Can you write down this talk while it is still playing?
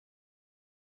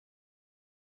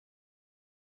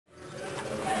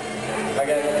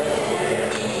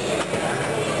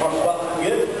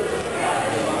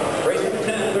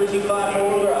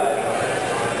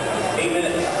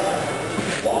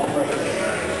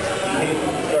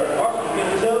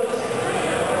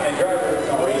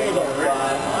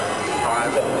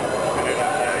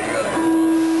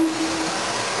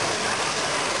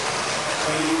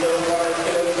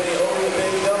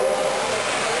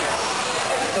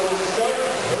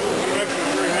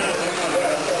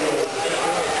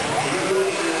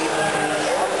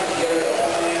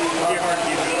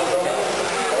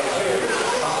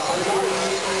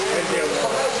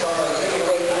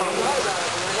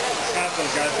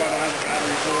I don't have the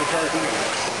battery fully charged anyway.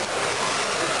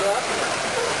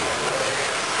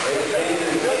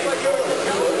 Just like yours.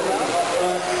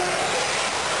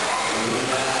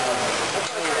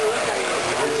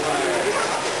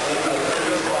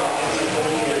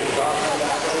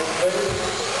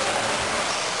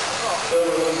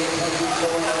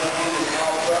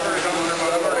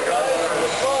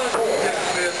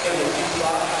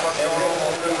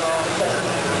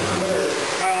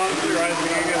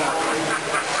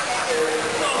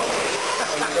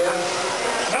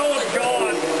 That one's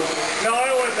gone. No,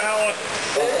 it was that one.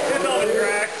 It's on the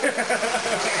track.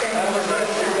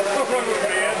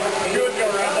 You would go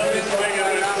around on this thing and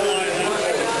it's flying.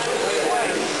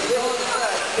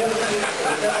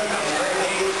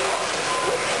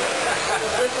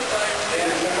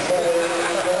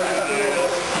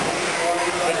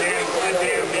 I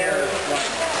damn near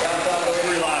like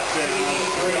 3 laps in and I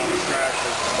was on the track.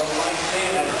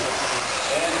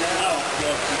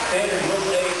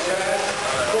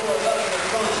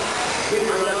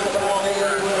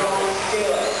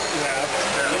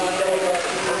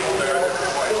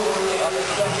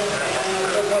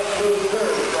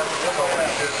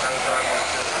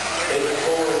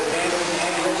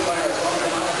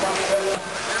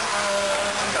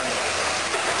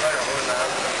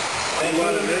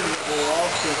 Well, it didn't pull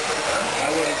off because I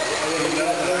would have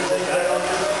known that I did that.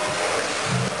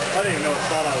 I didn't even know what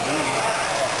thought I was doing.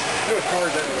 There was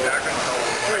cars that were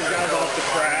three guys off the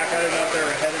track. I didn't know if they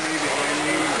were ahead of me, behind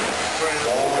me.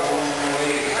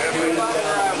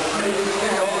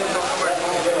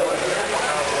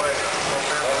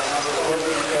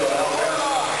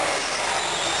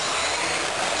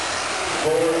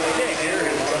 I can't hear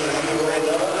him.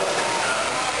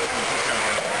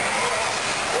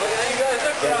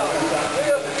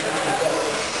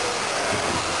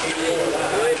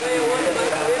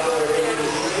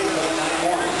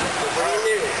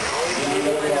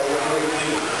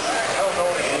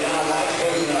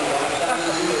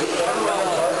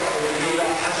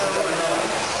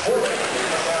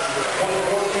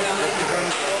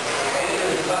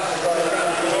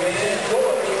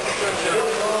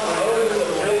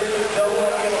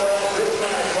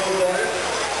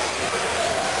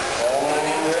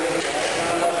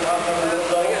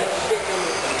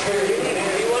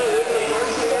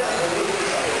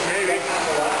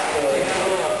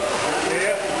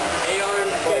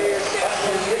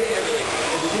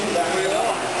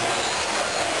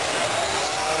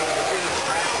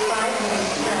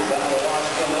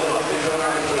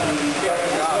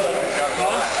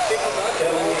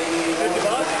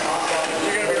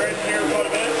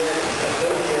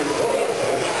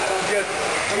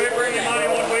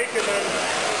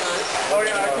 Oh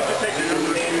yeah, I can just take the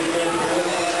numbers.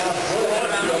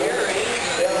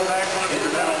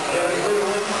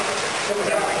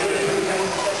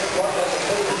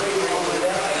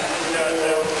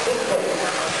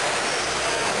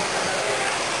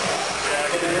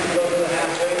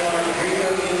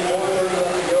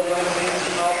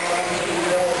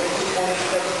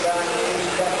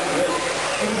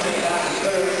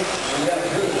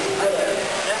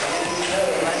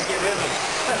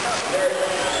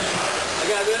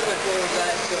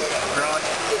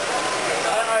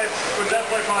 I would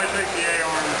definitely probably take the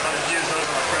A-arm and use those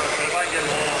on the coast, but if I can get a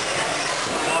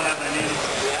lot as I need,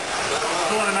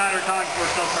 it's only a matter of time before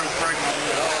stuff starts breaking on me.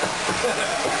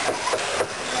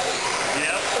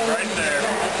 Yep, right there.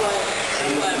 That's why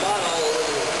I bought all of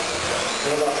them.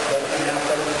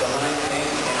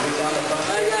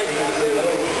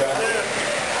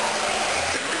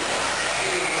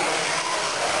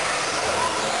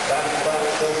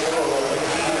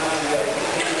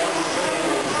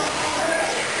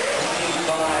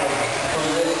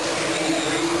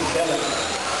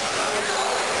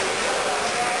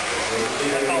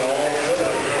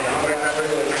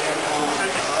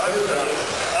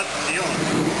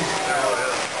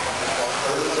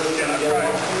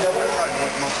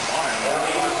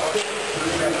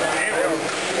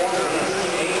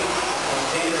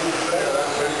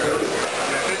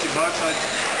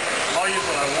 I'll use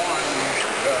what I want.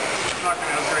 I'm not going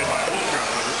to upgrade my whole truck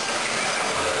with it.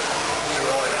 You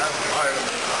really have to buy them.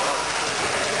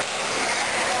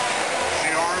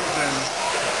 The arms and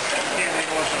I can't think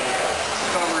what the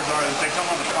covers are. They come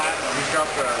on the platinum. He's got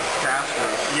the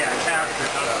casters. Yeah,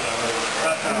 casters.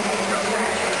 That's how it's got.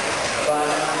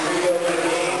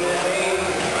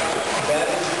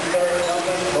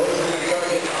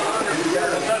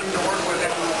 I'll set him to work with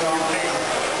it.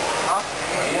 Huh?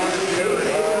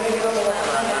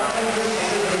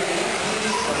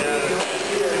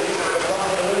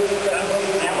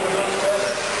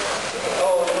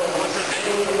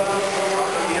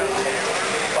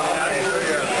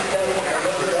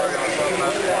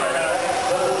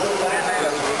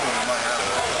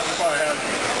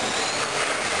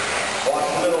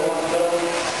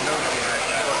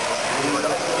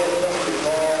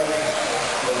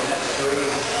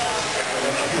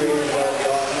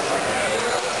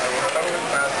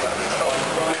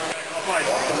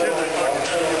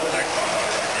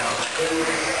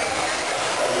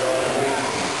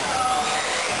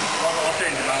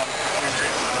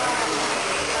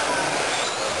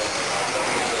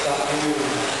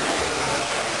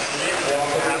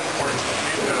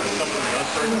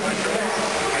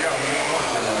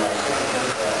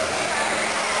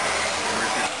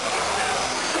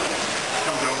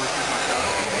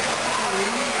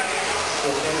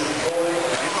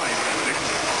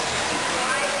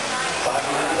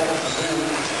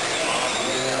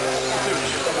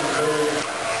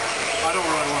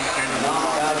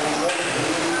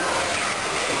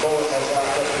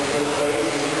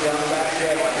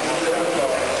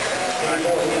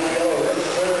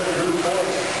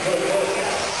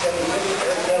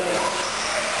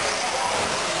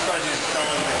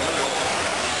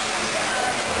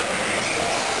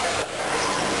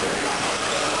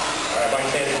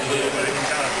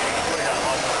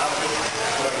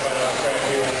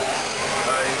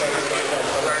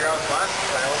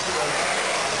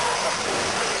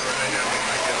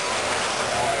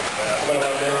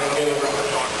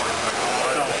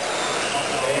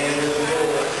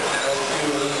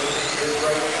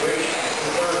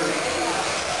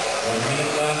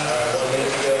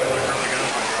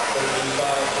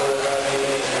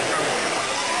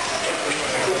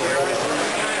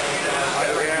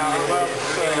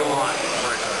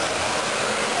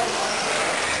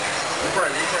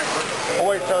 I'll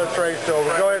wait till it's raced over.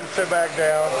 Go ahead and sit back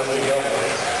down.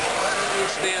 You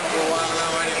stand for a while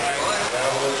now anyway.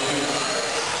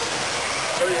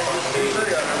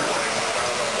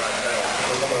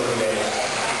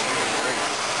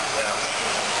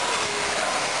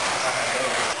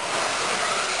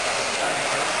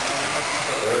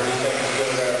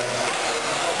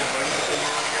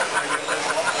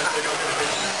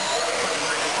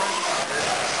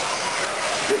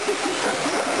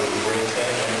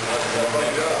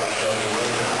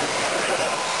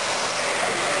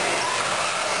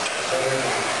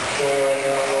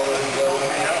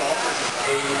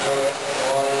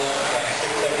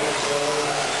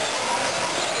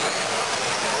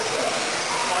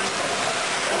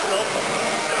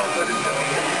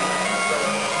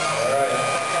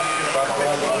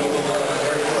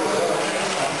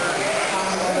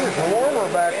 It's warmer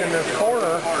back in this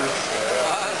corner. I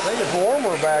think it's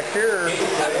warmer back here.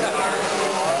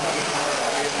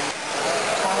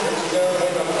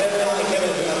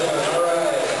 All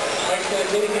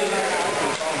right.